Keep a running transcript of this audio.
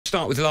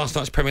start with last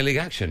night's Premier League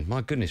action.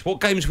 My goodness. What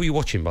games were you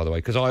watching, by the way?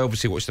 Because I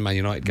obviously watched the Man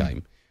United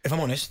game. If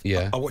I'm honest,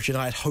 I watched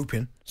United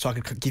hoping so I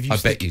could give you. I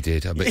bet you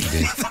did. Do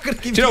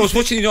you know, I was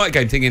watching the United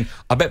game thinking,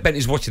 I bet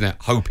Bentley's watching that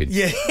hoping.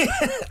 Yeah,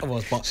 I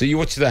was. But so you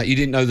watched that. You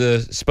didn't know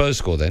the Spurs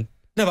score then?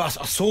 No, but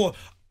I saw.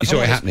 You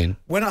saw it happening?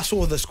 When I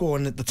saw the score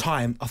and the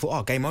time, I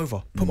thought, game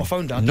over. Put my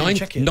phone down, didn't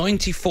check it.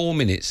 94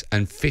 minutes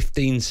and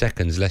 15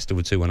 seconds, Leicester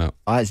were 2-1 up.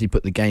 I actually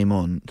put the game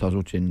on, so I was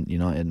watching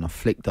United, and I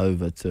flicked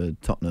over to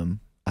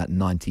Tottenham at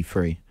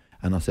 93,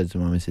 and I said to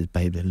my missus,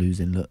 babe, they're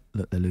losing, look,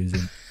 they're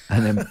losing.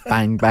 And then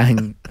bang,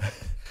 bang.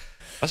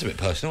 That's a bit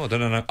personal, I don't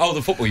know. Oh,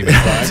 the football you mean?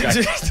 Okay. Do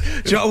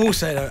you know what I will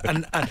say, though?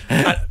 And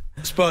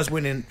Spurs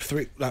winning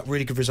 3,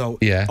 really good result.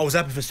 Yeah. I was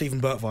happy for Stephen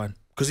Bergwijn.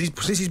 Because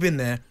since he's been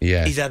there,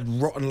 he's had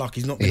rotten luck.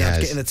 He's not been able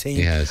to get in the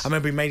team. I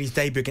remember he made his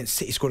debut against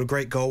City, scored a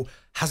great goal,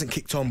 hasn't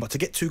kicked on, but to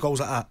get 2 goals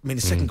like that,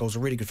 his second goal's a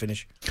really good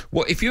finish.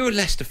 Well, if you're a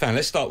Leicester fan,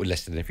 let's start with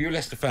Leicester then. If you're a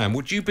Leicester fan,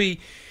 would you be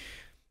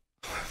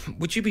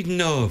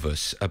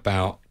nervous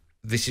about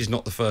this is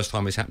not the first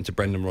time it's happened to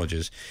Brendan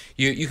Rodgers?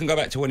 You can go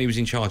back to when he was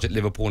in charge at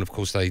Liverpool, and of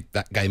course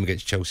that game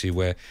against Chelsea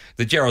where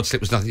the Gerrard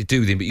slip was nothing to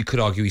do with him, but you could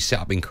argue he set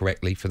up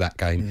incorrectly for that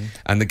game.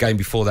 And the game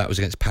before that was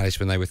against Palace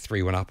when they were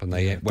 3-1 up and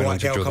they went on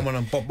to draw. Come on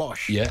and Bob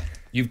Bosch. Yeah,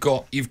 you've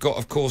got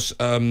of course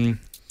that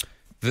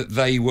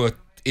they were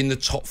in the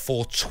top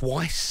 4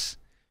 twice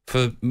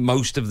for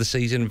most of the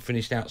season and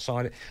finished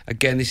outside it.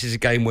 Again, this is a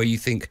game where you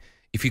think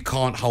if you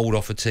can't hold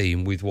off a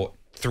team with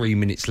 3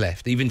 minutes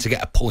left, even to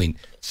get a point,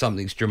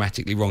 something's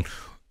dramatically wrong.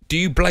 Do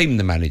you blame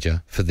the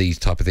manager for these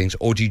type of things,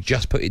 or do you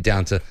just put it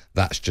down to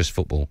that's just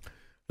football?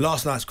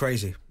 Last night's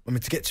crazy. I mean,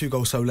 to get 2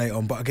 goals so late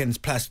on, but again, it's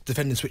players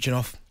defending switching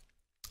off.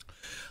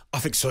 I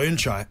think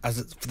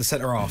Soyuncu, for the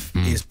centre half,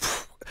 is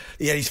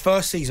his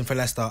first season for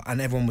Leicester,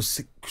 and everyone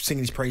was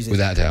singing his praises.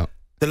 Without doubt.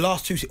 The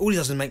last 2, all he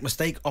does is make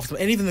mistake after,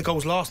 and even the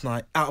goals last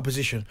night out of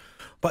position.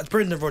 But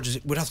Brendan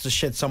Rodgers would have to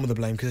shed some of the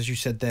blame because, as you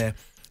said there,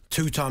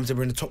 2 times they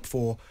were in the top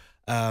 4.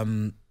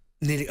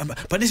 Nearly,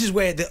 but this is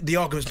where the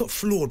argument's not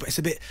flawed, but it's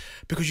a bit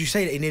because you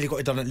say that he nearly got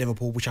it done at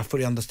Liverpool, which I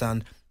fully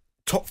understand.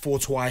 Top 4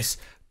 twice,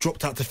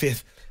 dropped out to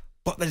 5th,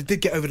 but they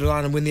did get over the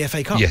line and win the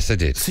FA Cup. Yes, they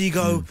did. So you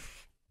go,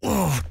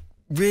 oh,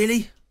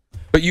 really?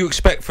 But you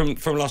expect from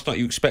last night,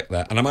 you expect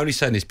that, and I'm only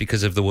saying this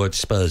because of the word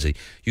Spursy.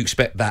 You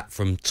expect that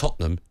from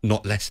Tottenham,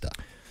 not Leicester.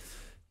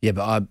 Yeah,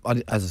 but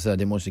I as I said, I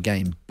didn't watch the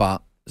game,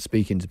 but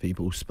speaking to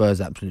people, Spurs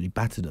absolutely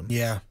battered them.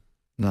 Yeah.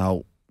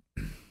 Now,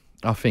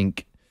 I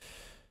think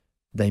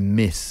they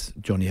miss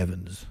Johnny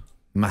Evans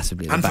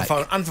massively. And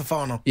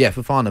Fofana. Yeah,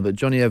 Fofana, but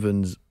Johnny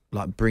Evans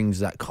brings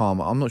that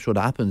calm. I'm not sure that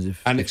happens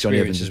if Johnny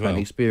Evans as well.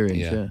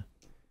 Experience,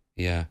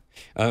 yeah.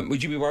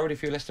 Would you be worried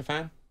if you're a Leicester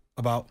fan?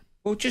 About?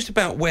 Well, just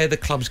about where the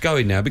club's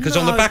going now, because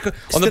on the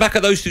back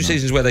of those 2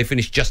 seasons where they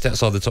finished just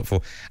outside the top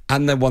 4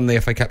 and they won the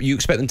FA Cup, you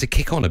expect them to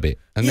kick on a bit,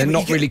 and they're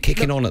not really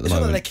kicking on at the moment. It's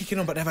not that they're kicking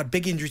on, but they've had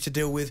big injuries to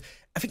deal with.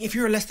 I think if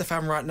you're a Leicester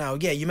fan right now,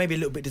 you may be a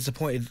little bit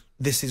disappointed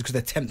this is because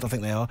they're 10th, I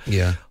think they are.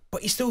 Yeah.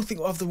 But you still think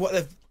of what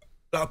they've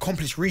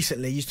accomplished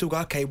recently, you still go,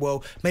 okay,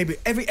 well, maybe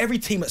every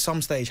team at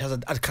some stage has a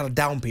kind of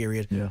down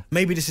period. Yeah.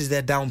 Maybe this is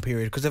their down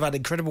period because they've had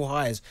incredible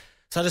highs.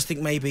 So I just think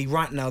maybe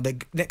right now,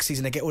 next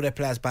season, they get all their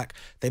players back,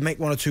 they make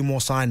 1 or 2 more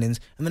signings,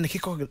 and then they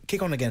kick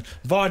on again.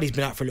 Vardy's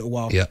been out for a little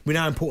while. Yeah. We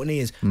know how important he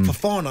is.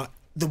 Fofana,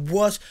 the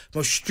worst,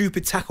 most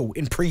stupid tackle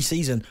in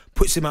pre-season,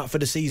 puts him out for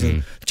the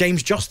season.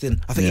 James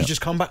Justin, I think he's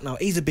just come back now.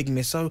 He's a big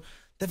miss. So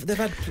they've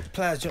had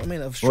players, do you know what I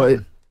mean, of strong. Well,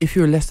 if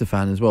you're a Leicester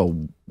fan as well,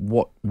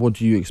 what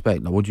do you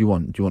expect? What do you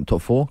want? Do you want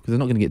top 4? Because they're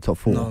not going to get top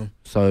 4. No.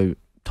 So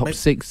top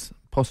 6,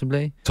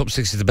 possibly? Top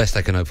 6 is the best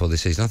they can hope for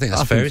this season. I think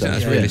that's fair, isn't it?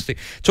 That's realistic.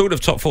 Talking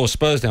of top 4,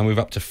 Spurs now move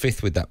up to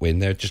 5th with that win.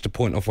 They're just a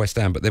point off West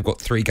Ham, but they've got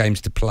 3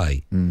 games to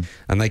play. And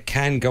they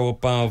can go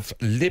above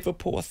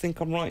Liverpool, I think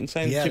I'm right in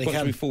saying. 2 points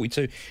will be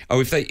 42.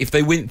 Oh, if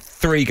they win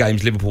 3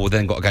 games, Liverpool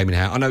then got a game in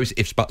hand. I know it's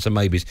ifs, buts and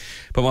maybes,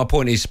 but my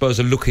point is Spurs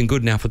are looking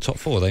good now for top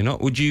 4, are they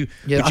not? Would you...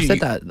 Yeah,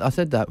 I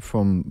said that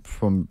from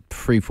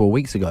 3-4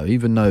 weeks ago,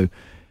 even though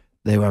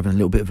they were having a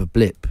little bit of a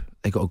blip.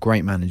 They got a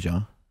great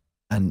manager,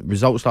 and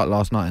results like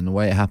last night and the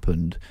way it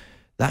happened,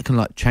 that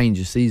can change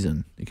a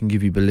season. It can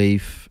give you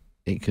belief.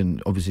 It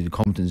can, obviously the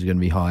confidence is going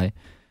to be high.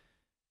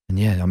 And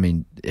I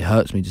mean, it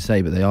hurts me to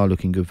say, but they are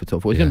looking good for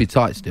top 4. It's going to be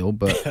tight still,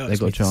 but they've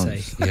got a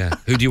chance. Yeah.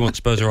 Who do you want,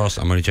 Spurs or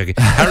Arsenal? I'm only joking.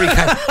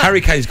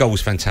 Harry Kane's goal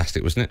was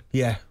fantastic, wasn't it?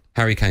 Yeah.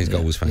 Harry Kane's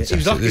goal was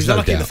fantastic. He was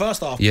lucky in the first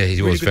half. Yeah, he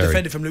really was good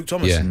defended from Luke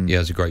Thomas. Yeah, it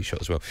was a great shot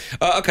as well.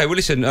 Okay, well,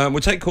 listen, we'll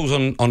take calls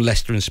on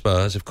Leicester and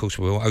Spurs. Of course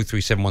we will.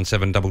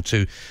 03717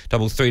 22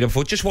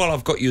 3344. Just while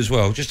I've got you as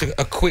well, just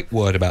a quick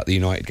word about the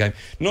United game.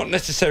 Not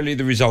necessarily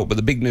the result, but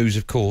the big news,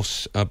 of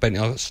course, Benny,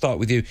 I'll start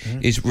with you,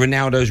 is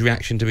Ronaldo's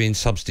reaction to being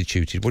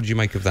substituted. What did you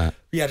make of that?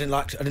 Yeah, I didn't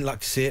like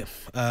to see it.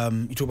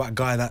 You talk about a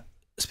guy that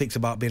speaks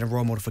about being a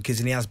role model for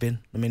kids, and he has been.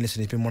 I mean, listen,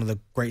 he's been one of the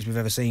greatest we've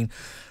ever seen.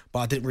 But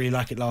I didn't really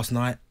like it last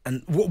night.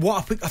 And what I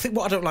think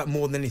what I don't like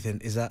more than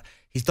anything is that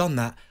he's done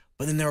that,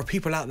 but then there are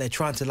people out there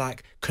trying to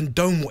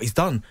condone what he's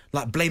done,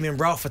 blaming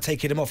Ralph for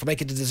taking him off, for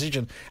making the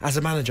decision as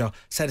a manager,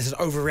 saying it's an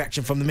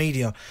overreaction from the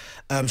media,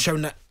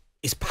 showing that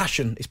it's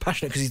passion. It's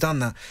passionate because he's done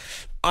that.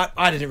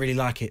 I didn't really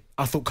like it.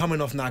 I thought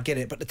coming off, now I get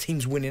it, but the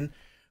team's winning.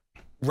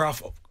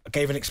 Ralph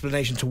gave an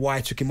explanation to why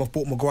I took him off,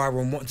 brought Maguire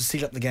on, wanted to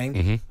seal up the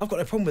game. I've got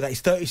no problem with that.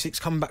 He's 36,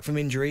 coming back from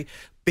injury.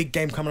 Big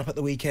game coming up at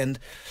the weekend.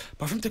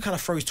 But for him to kind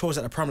of throw his toys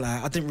at the pram like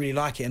that, I didn't really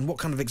like it. And what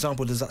kind of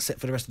example does that set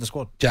for the rest of the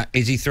squad? Jack,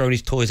 is he throwing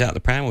his toys out the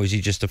pram, or is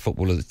he just a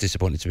footballer that's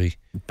disappointed to be?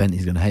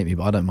 Bentley's going to hate me,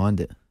 but I don't mind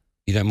it.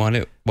 You don't mind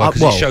it? Well,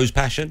 because it shows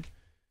passion?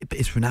 But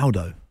it's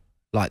Ronaldo.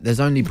 Like, there's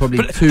only probably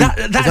that's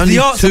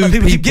the answer that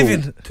people keep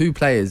giving. Two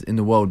players in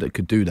the world that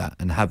could do that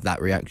and have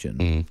that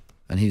reaction.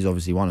 And he's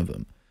obviously one of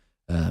them.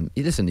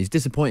 Listen, he's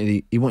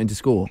disappointed. He wanted to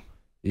score.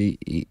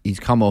 He's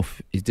come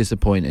off. He's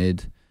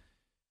disappointed,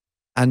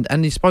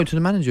 and he spoke to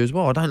the manager as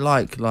well. I don't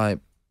like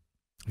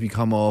if you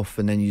come off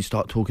and then you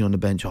start talking on the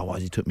bench. Oh, why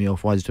has he took me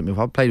off? Why has he took me off?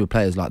 I've played with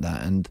players like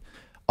that, and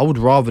I would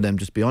rather them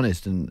just be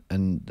honest and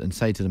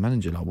say to the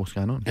manager like, what's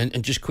going on.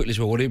 And just quickly as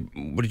well, what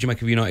did you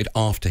make of United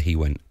after he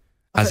went?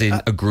 As in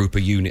a group,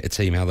 a unit, a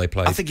team, how they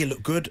played. I think it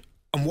looked good,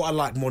 and what I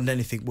liked more than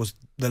anything was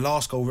the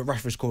last goal that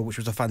Rashford scored, which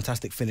was a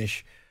fantastic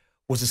finish.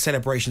 Was the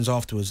celebrations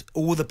afterwards.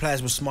 All the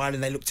players were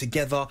smiling, they looked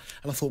together,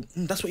 and I thought,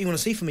 that's what you want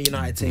to see from a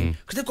United team,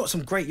 because they've got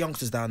some great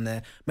youngsters down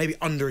there, maybe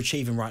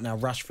underachieving right now.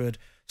 Rashford,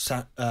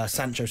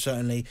 Sancho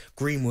certainly,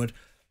 Greenwood,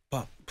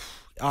 but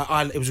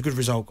it was a good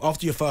result.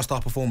 After your first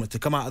half performance, to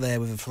come out of there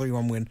with a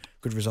 3-1 win,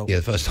 good result. Yeah,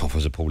 the first half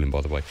was appalling,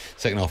 by the way.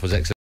 Second half was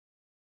excellent.